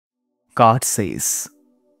God says,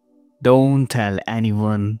 don't tell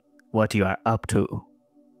anyone what you are up to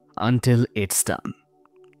until it's done.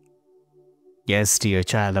 Yes, dear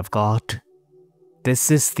child of God,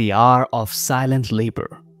 this is the hour of silent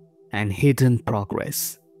labor and hidden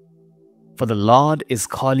progress. For the Lord is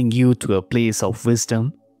calling you to a place of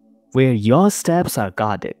wisdom where your steps are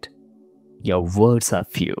guarded, your words are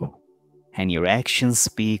few, and your actions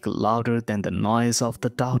speak louder than the noise of the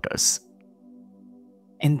doubters.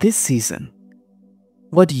 In this season,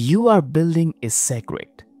 what you are building is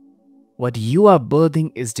sacred, what you are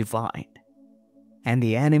birthing is divine, and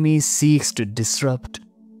the enemy seeks to disrupt,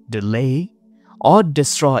 delay, or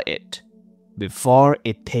destroy it before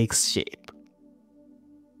it takes shape.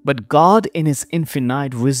 But God, in His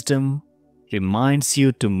infinite wisdom, reminds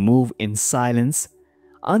you to move in silence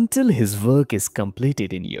until His work is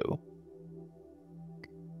completed in you.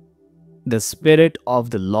 The Spirit of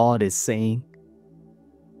the Lord is saying,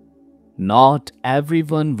 not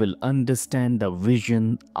everyone will understand the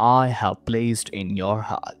vision I have placed in your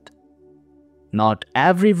heart. Not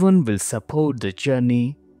everyone will support the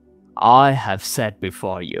journey I have set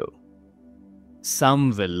before you.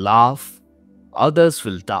 Some will laugh, others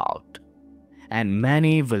will doubt, and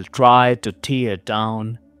many will try to tear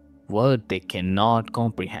down what they cannot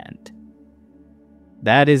comprehend.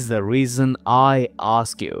 That is the reason I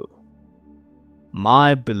ask you,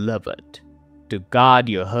 my beloved, to guard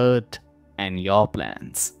your heart and your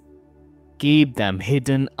plans. Keep them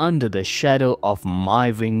hidden under the shadow of my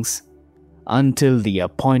wings until the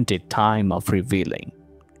appointed time of revealing.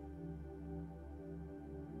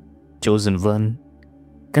 Chosen one,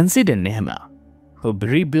 consider Nehemiah, who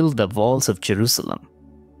rebuilt the walls of Jerusalem.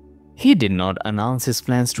 He did not announce his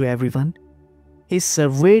plans to everyone. He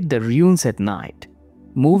surveyed the ruins at night,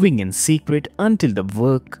 moving in secret until the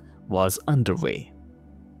work was underway.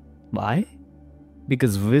 Why?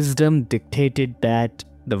 Because wisdom dictated that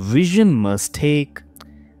the vision must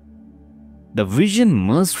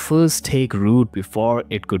first take root before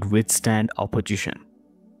it could withstand opposition.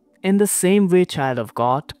 In the same way, child of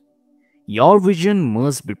God, your vision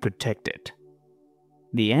must be protected.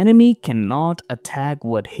 The enemy cannot attack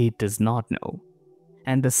what he does not know,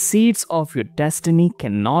 and the seeds of your destiny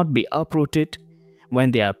cannot be uprooted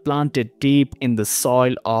when they are planted deep in the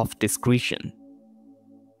soil of discretion.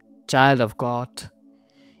 Child of God,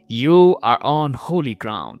 you are on holy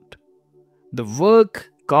ground. The work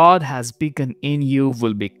God has begun in you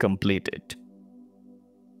will be completed.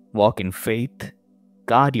 Walk in faith,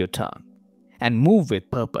 guard your tongue, and move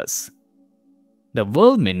with purpose. The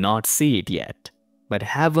world may not see it yet, but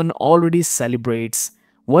heaven already celebrates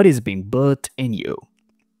what is being birthed in you.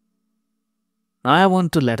 Now I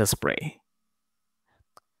want to let us pray.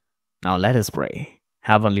 Now let us pray.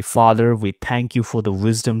 Heavenly Father, we thank you for the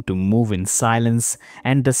wisdom to move in silence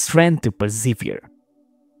and the strength to persevere.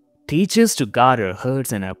 Teach us to guard our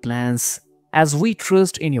hearts and our plans as we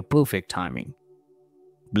trust in your perfect timing.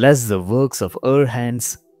 Bless the works of our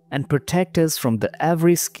hands and protect us from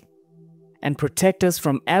every scheme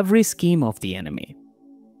of the enemy.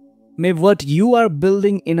 May what you are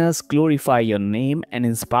building in us glorify your name and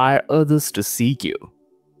inspire others to seek you.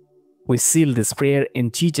 We seal this prayer in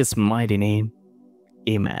Jesus' mighty name.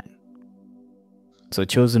 Amen. So,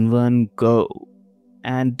 chosen one, go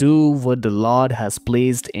and do what the Lord has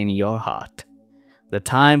placed in your heart. The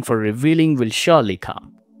time for revealing will surely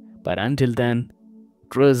come. But until then,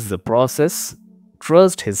 trust the process,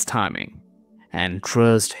 trust His timing, and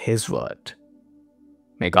trust His word.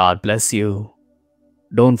 May God bless you.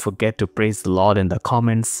 Don't forget to praise the Lord in the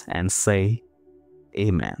comments and say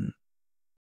Amen.